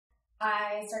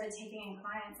I started taking in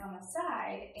clients on the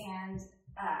side, and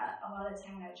a lot of the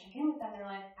time when I would check in with them, they're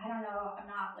like, I don't know, I'm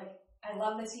not like, I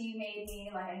love the tea you made me,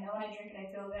 like I know when I drink it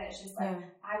I feel good, it's just like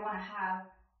I want to have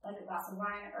like a glass of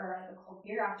wine or like a cold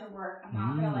beer after work. I'm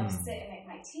not gonna like sit and make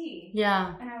my tea.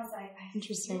 Yeah. And I was like,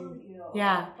 interesting.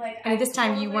 Yeah. Like, and at this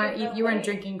time you weren't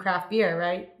drinking craft beer,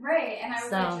 right? Right. And I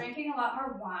was like drinking a lot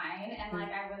more wine, and like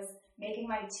I was making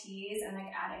my teas and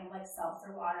like adding like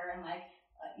seltzer water and like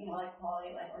you know, like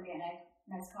quality, like organic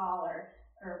mezcal or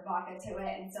vodka to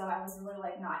it. And so I was really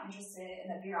like not interested in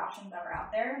the beer options that were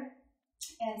out there.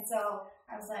 And so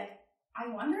I was like, I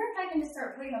wonder if I can just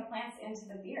start putting the plants into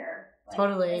the beer. Like,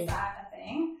 totally. Is that a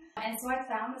thing? And so I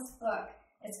found this book.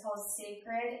 It's called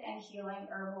Sacred and Healing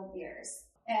Herbal Beers.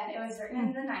 And it was written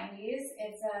in the 90s.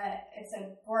 It's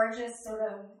a gorgeous sort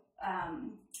of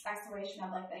exploration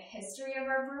of like the history of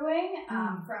our brewing,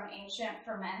 from ancient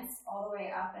ferments all the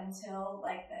way up until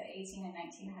like the 18 and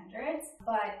 1900s.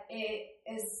 But it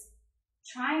is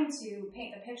trying to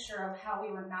paint the picture of how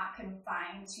we were not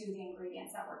confined to the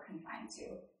ingredients that we're confined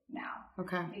to now.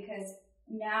 Okay. Because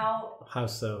now... How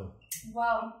so?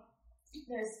 Well,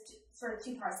 there's sort of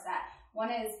two parts to that. One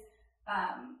is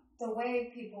the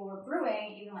way people were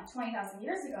brewing, even like 20,000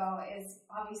 years ago, is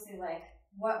obviously like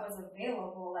what was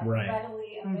available, like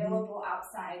readily available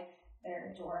outside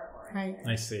their door. Or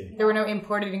I see. There were no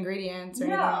imported ingredients or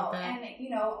anything like that. And you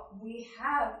know, we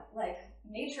have like,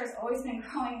 nature has always been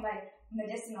growing like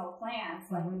medicinal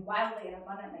plants, like wildly and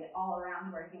abundantly all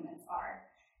around where humans are.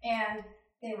 And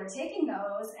they were taking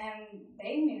those and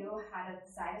they knew how to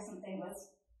decide if something was,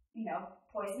 you know,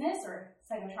 poisonous or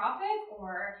psychotropic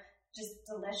or just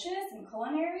delicious and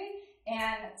culinary.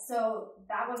 And so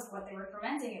that was what they were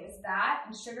fermenting. It was that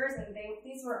and sugars, and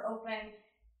these were open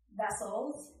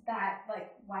vessels that like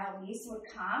wild yeast would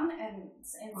come, and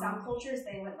in some cultures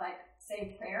they would like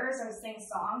say prayers or sing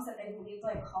songs that they believed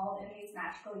like called in these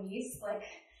magical yeast, like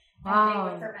and they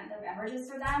would ferment their beverages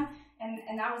for them.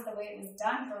 And that was the way it was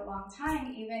done for a long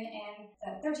time, even in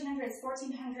the 1300s,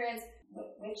 1400s.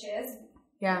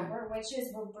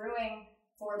 Witches were brewing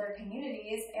for their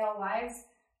communities, alewives.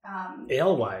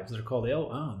 Alewives, they're called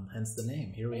hence the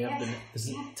name. Here we have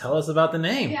tell us about the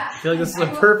name. I feel like this is a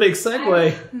perfect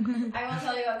segue. I will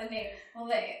tell you about the name. Well,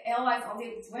 the alewives, all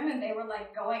these women, they were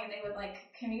like going and they would like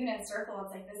commune in circle.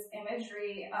 It's like this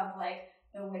imagery of like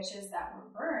the witches that were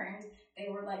burned. They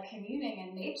were like communing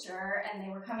in nature, and they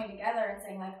were coming together and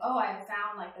saying like, oh, I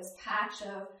found like this patch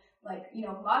of like, you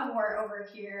know, mugwort over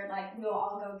here, like we'll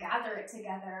all go gather it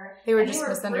together. They were just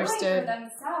misunderstood. Brewing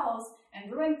for themselves and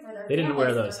brewing for their They didn't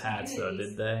wear those hats though,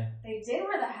 did they? They did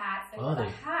wear the hats. They wore the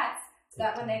hats so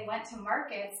that when they went to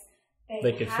markets,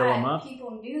 they could fill them up.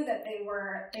 People knew that they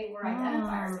were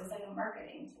identifiers. It was like a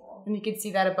marketing tool. And you could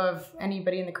see that above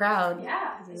anybody in the crowd.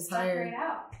 Yeah, it was right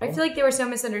out. I feel like they were so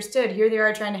misunderstood. Here they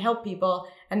are trying to help people,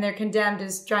 and they're condemned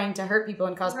as trying to hurt people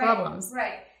and cause problems.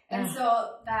 Right. And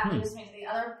so that leads me to the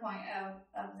other point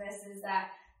of this is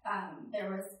that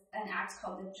there was an act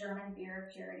called the German Beer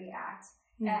Purity Act.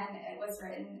 And it was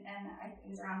written, and it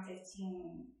was around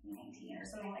 1519 or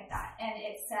something like that. And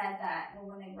it said that,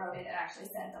 well, when they wrote it, it actually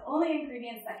said the only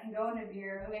ingredients that can go into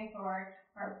beer moving forward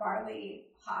are barley,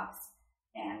 hops,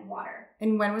 and water.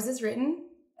 And when was this written?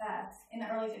 In the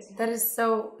early 1500s.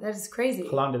 That is crazy.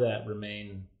 How long did that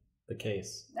remain the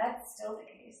case? That's still the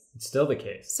case. It's still the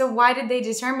case. So why did they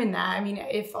determine that? I mean,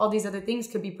 if all these other things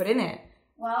could be put in it.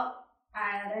 Well,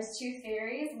 there's two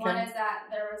theories. One is that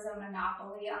there was a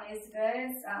monopoly on these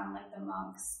goods, like the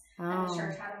monks and the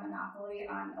church had a monopoly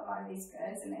on a lot of these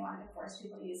goods, and they wanted to force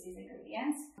people to use these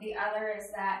ingredients. The other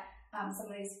is that some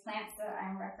of these plants that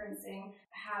I'm referencing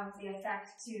have the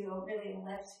effect to really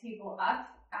lift people up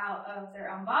out of their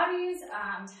own bodies,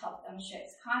 to help them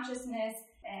shift consciousness,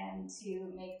 and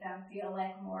to make them feel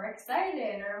like more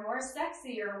excited or more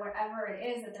sexy or whatever it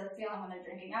is that they're feeling when they're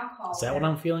drinking alcohol. Is that what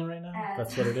I'm feeling right now?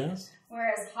 That's what it is?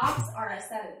 Whereas hops are a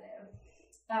sedative.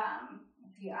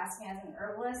 If you ask me as an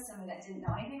herbalist, somebody that didn't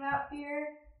know anything about beer,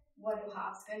 what do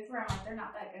hops good for? I'm like, they're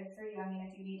not that good for you. I mean,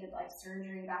 if you needed like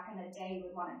surgery back in the day, you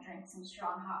would want to drink some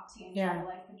strong hop tea and try to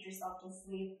like put yourself to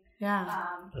sleep. Yeah.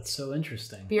 That's so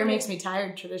interesting. Beer makes me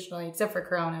tired traditionally, except for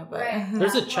Corona. But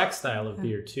there's a Czech style of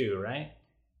beer too, right?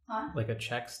 Huh? Like a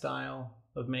Czech style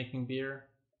of making beer?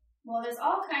 Well, there's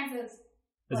all kinds of...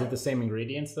 Is it the same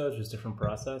ingredients though, just different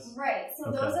process? Right.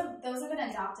 So those have been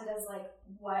adopted as like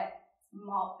what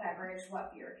malt beverage,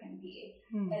 what beer can be,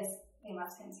 is they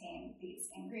must contain these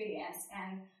ingredients.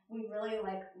 And we really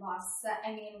like lost that.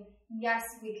 I mean,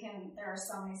 yes, we can, there are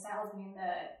so many styles. I mean,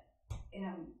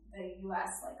 in the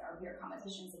US, like our beer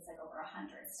competitions, it's like over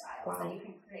 100 styles that you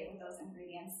can create with those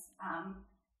ingredients.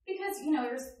 Because, you know,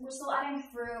 we're still adding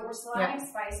fruit, we're still adding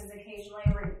spices occasionally.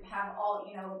 We have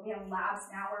we have labs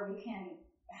now where we can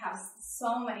have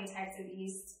so many types of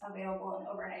yeast available and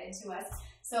overnighted to us.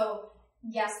 So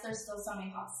yes, there's still so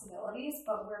many possibilities,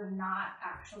 but we're not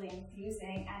actually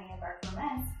infusing any of our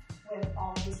ferments with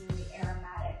all these really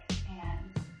aromatic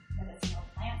and medicinal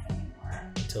plants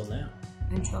anymore. Until now.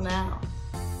 Until now.